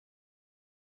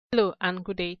Hello and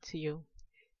good day to you.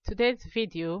 Today's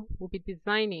video will be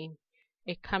designing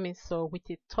a camisole with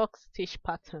a tuck stitch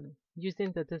pattern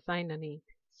using the designaknit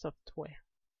software.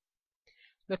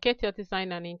 Locate your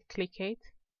designaknit, click it,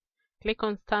 click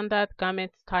on standard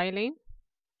garment styling,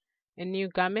 a new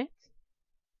garment.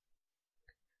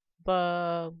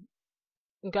 The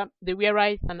wearer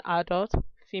is an adult,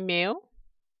 female,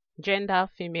 gender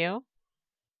female,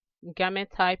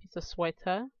 garment type is a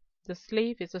sweater. The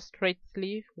sleeve is a straight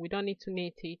sleeve. We don't need to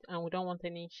knit it and we don't want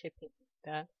any shaping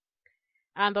there.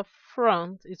 And the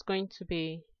front is going to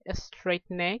be a straight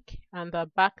neck and the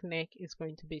back neck is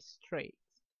going to be straight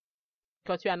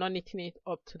because we are not knitting it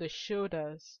up to the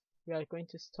shoulders. We are going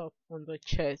to stop on the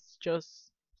chest,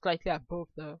 just slightly above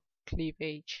the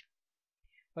cleavage.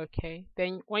 Okay,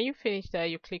 then when you finish there,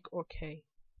 you click OK.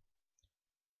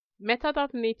 Method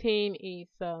of knitting is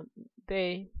the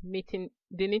knitting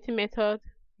method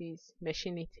is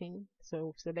machine knitting. So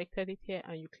we've selected it here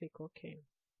and you click OK.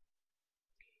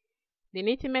 The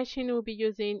knitting machine we'll be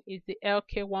using is the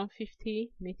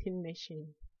LK150 knitting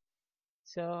machine.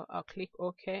 So I'll click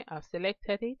OK. I've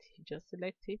selected it. You just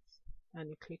select it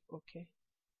and you click OK.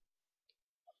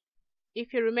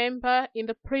 If you remember, in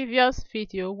the previous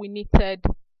video, we knitted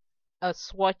a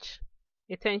swatch,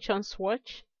 a tension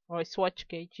swatch or a swatch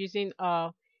gauge using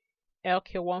our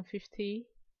LK150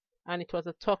 and it was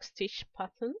a tuck stitch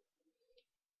pattern.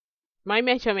 My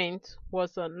measurement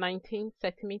was 19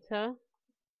 centimeter.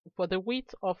 For the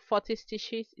width of 40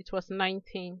 stitches, it was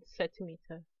 19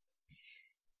 centimeters.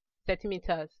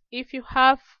 If you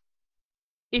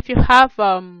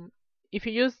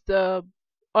use the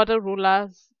other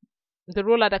rulers, the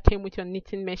ruler that came with your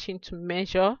knitting machine to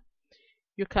measure,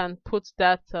 you can put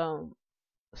that the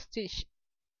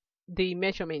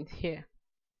measurement here.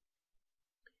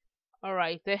 All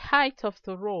right, the height of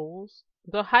the rows,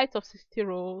 the height of 60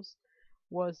 rows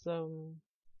was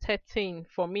 13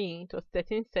 for me. It was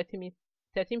 13.7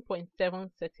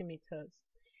 centimeters.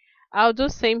 I'll do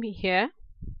same here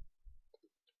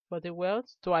for the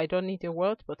welt, so I don't need a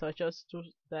welt, but I'll just do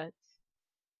that.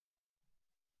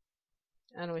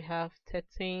 And we have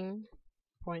 13.7.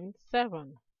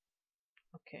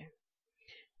 Okay.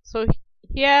 So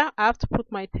here I have to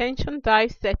put my tension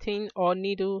dive setting or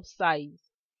needle size.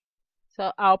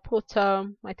 So I'll put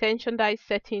my tension dive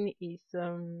setting is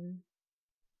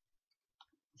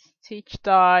stitch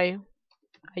die.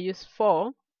 I use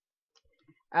 4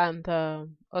 and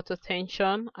auto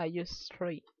tension I use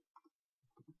 3.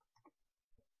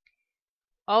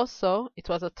 Also, it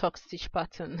was a tuck stitch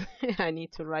pattern. I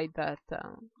need to write that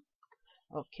down.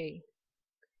 Okay.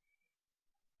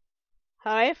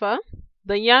 However,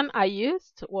 the yarn I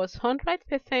used was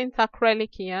 100%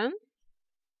 acrylic yarn.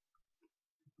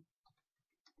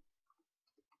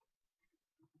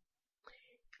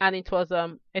 And it was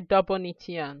a double knit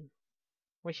yarn,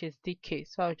 which is DK.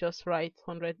 So I'll just write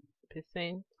 100%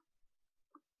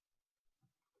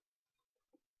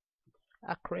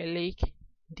 acrylic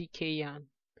DK yarn.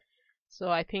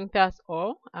 So I think that's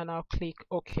all, and I'll click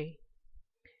OK.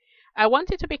 I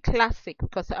want it to be classic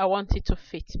because I want it to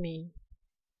fit me.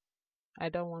 I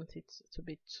don't want it to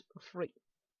be too free.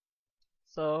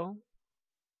 So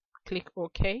click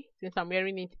OK. Since I'm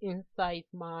wearing it inside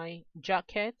my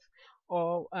jacket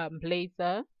or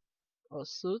blazer or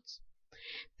suit.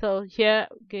 So here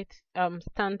get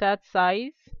standard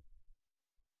size.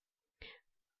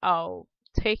 I'll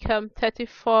take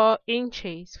 34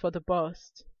 inches for the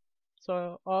bust.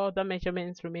 So all the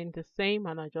measurements remain the same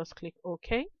and I just click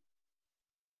OK.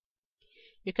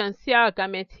 You can see our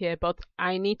garment here, but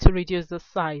I need to reduce the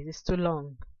size, it's too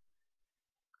long.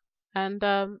 And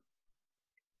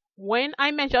when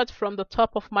I measured from the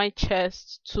top of my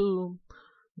chest to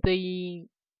the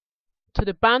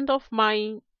band of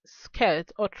my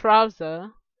skirt or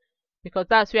trouser, because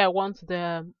that's where I want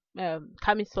the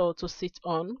camisole to sit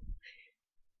on,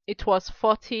 it was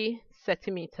 40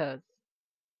 centimeters.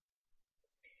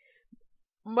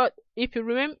 But if you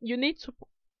remember, you need to,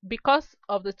 because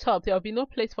of the top, there will be no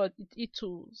place for it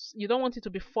to, you don't want it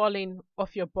to be falling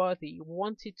off your body. You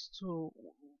want it to,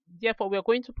 therefore we are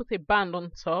going to put a band on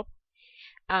top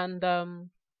and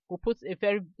we'll put a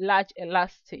very large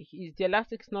elastic. The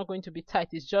elastic is not going to be tight,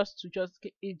 it's just to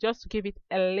give it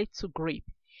a little grip.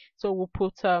 So we'll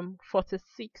put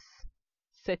 46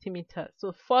 centimeters.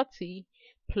 So 40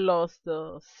 plus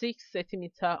the 6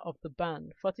 centimeter of the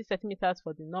band, 40 centimeters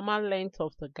for the normal length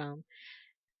of the garment,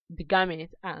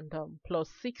 and plus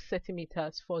 6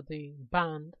 centimeters for the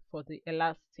band for the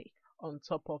elastic on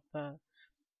top of the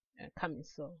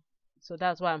camisole. So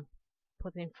that's why I'm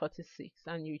putting 46,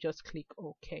 and you just click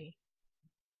OK.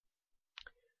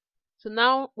 So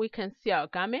now we can see our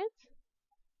garment.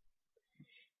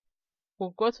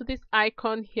 We'll go to this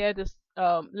icon here. This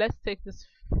let's take this.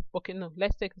 Okay, no,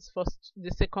 let's take this first. The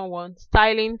second one,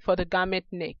 styling for the garment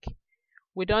neck.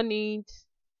 We don't need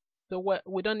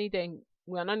we don't need any.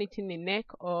 We are not knitting the neck,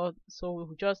 or so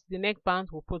we just the neck band.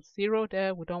 We'll put 0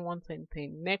 there. We don't want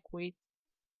anything. Neck width.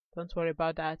 Don't worry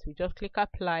about that. We just click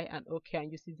apply and OK,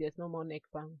 and you see there's no more neck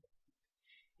band.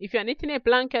 If you're knitting a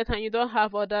blanket and you don't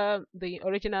have the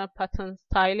original pattern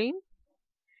styling,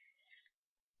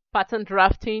 pattern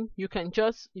drafting, you can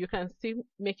still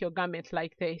make your garment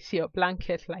like this, your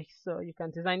blanket like so. You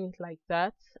can design it like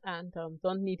that, and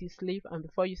don't need the sleeve. And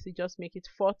before you see, just make it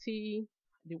 40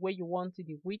 the way you want it,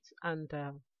 the width and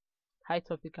height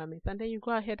of the garment, and then you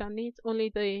go ahead and knit only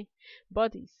the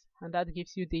bodies, and that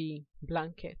gives you the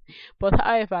blanket. But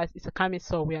however, it's a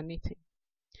camisole we are knitting.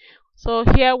 So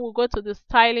here we'll go to the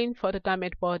styling for the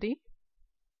garment body.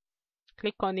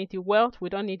 Click on it. The welt, we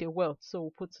don't need a welt, so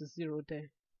we'll put 0 there.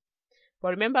 But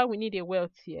remember, we need a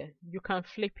welt here. You can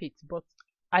flip it, but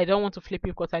I don't want to flip it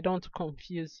because I don't want to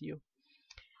confuse you.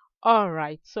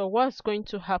 Alright, so what's going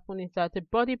to happen is that the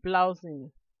body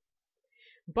blousing,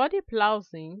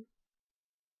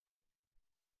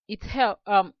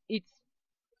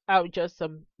 I'll just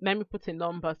let me put a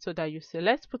number so that you see.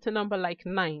 Let's put a number like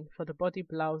 9 for the body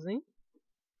blousing.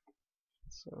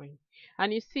 Sorry.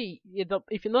 And you see,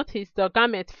 if you notice, the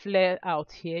garment flare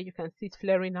out here. You can see it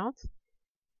flaring out.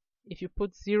 If you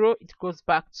put 0, it goes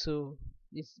back to,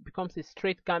 it becomes a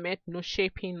straight garment, no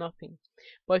shaping, nothing.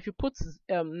 But if you put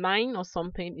 9 or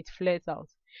something, it flares out.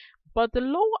 But the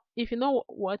lower, if you know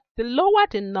what, the lower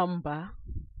the number,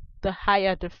 the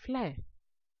higher the flare,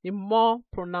 the more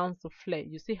pronounced the flare.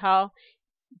 You see how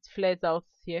it flares out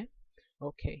here?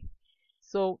 Okay.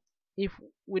 So if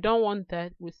we don't want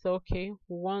that, we say okay,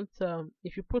 we want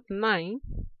if you put 9,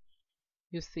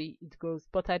 you see it goes,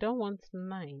 but I don't want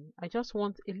 9. I just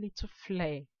want a little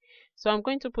flare. So I'm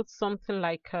going to put something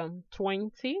like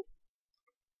 20.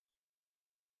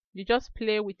 You just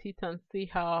play with it and see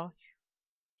how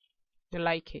you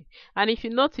like it. And if you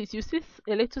notice, you see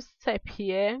a little step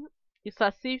here. It's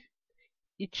as if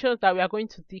it shows that we are going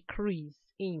to decrease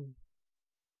in.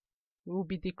 We will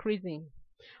be decreasing.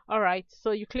 Alright,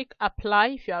 so you click apply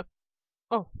if you are,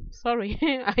 oh sorry,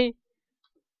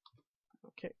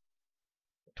 okay,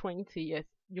 20, yes.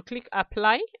 You click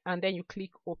apply and then you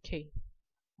click OK.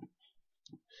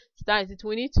 So that is it.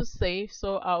 We need to save,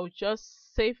 so I'll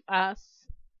just save as.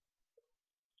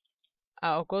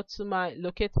 I'll go to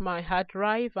locate my hard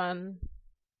drive and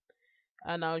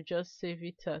I'll just save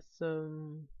it as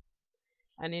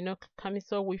Anino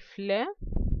camisole with flare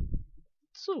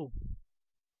 2.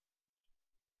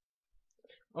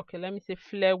 Okay, let me say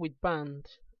flare with band,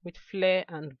 with flare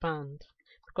and band,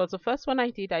 because the first one I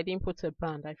did, I didn't put a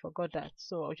band. I forgot that,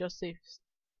 so I'll just save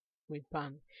with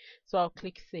band. So I'll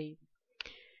click save.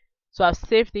 So I've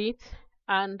saved it,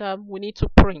 and we need to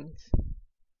print.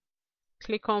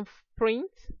 Click on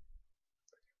print.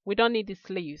 We don't need the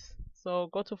sleeves, so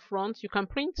go to front. You can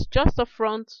print just the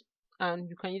front, and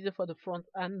you can use it for the front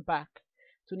and back.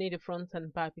 To need the front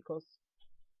and back, because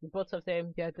both of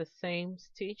them, they are the same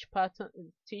stitch pattern,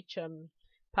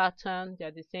 pattern. They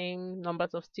are the same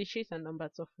numbers of stitches and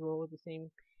numbers of rows, the same.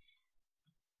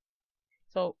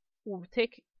 So we'll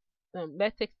take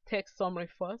let's take text summary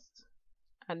first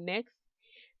and next,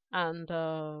 and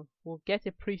we'll get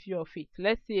a preview of it.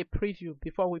 Let's see a preview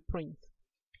before we print.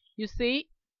 You see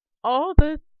all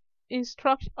the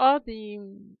all the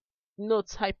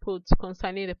notes I put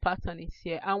concerning the pattern is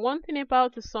here. And one thing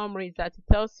about the summary is that it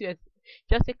tells you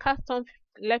just a cast on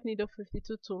left needle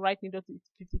 52 to right needle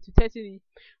 52, 30.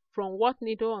 From what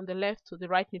needle on the left to the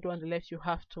right needle on the left you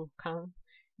have to count,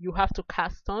 you have to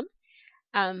cast on,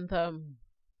 and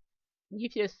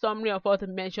give you a summary of all the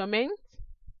measurements,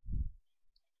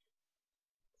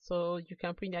 so you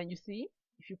can print. And you see,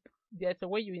 if you there's a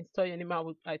way you install your name.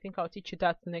 I think I'll teach you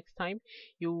that next time.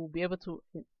 You will be able to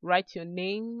write your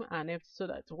name, and so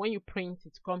that when you print,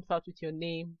 it comes out with your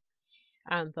name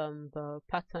and the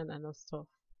pattern and all stuff.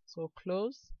 So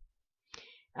close,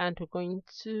 and we're going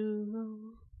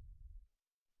to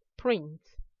print.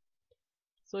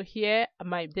 So here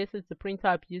this is the printer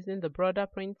I'm using, the Brother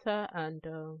printer, and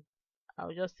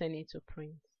I'll just send it to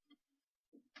print.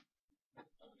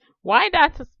 While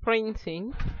that is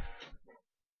printing,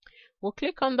 we'll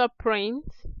click on the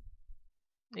print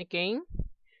again.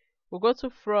 We'll go to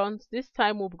front. This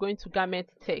time we'll be going to garment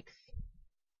text.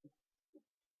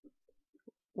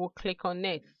 We'll click on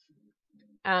next,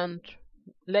 and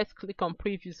let's click on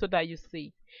preview so that you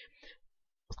see.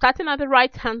 Starting at the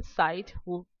right hand side,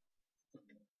 we'll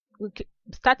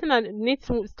starting and need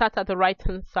to start at the right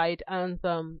hand side, and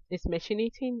it's machine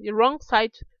knitting. The wrong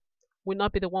side will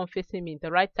not be the one facing me.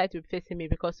 The right side will be facing me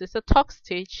because it's a tuck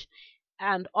stitch.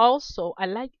 And also, I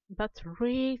like that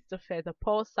raise the feather.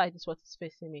 Paul side is what is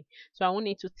facing me. So I will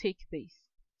need to take this.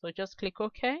 So just click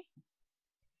OK.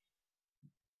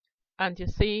 And you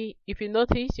see, if you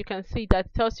notice, you can see that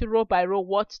it tells you row by row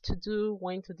what to do,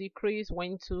 when to decrease,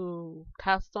 when to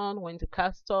cast on, when to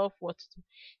cast off, what to do.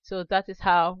 So that is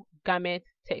how garment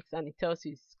text, and it tells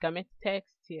you it's garment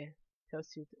text here. It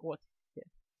tells you what here.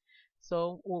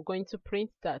 So we're going to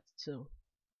print that too.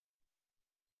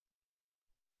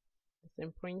 The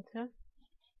same printer.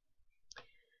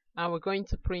 And we're going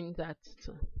to print that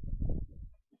too.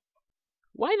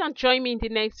 Why not join me in the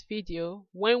next video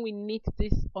when we knit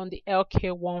this on the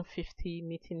LK150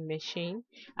 knitting machine,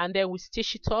 and then we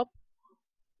stitch it up.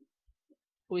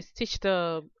 We stitch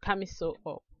the camisole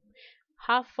up.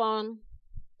 Have fun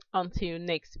until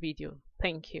next video.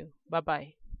 Thank you. Bye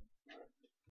bye.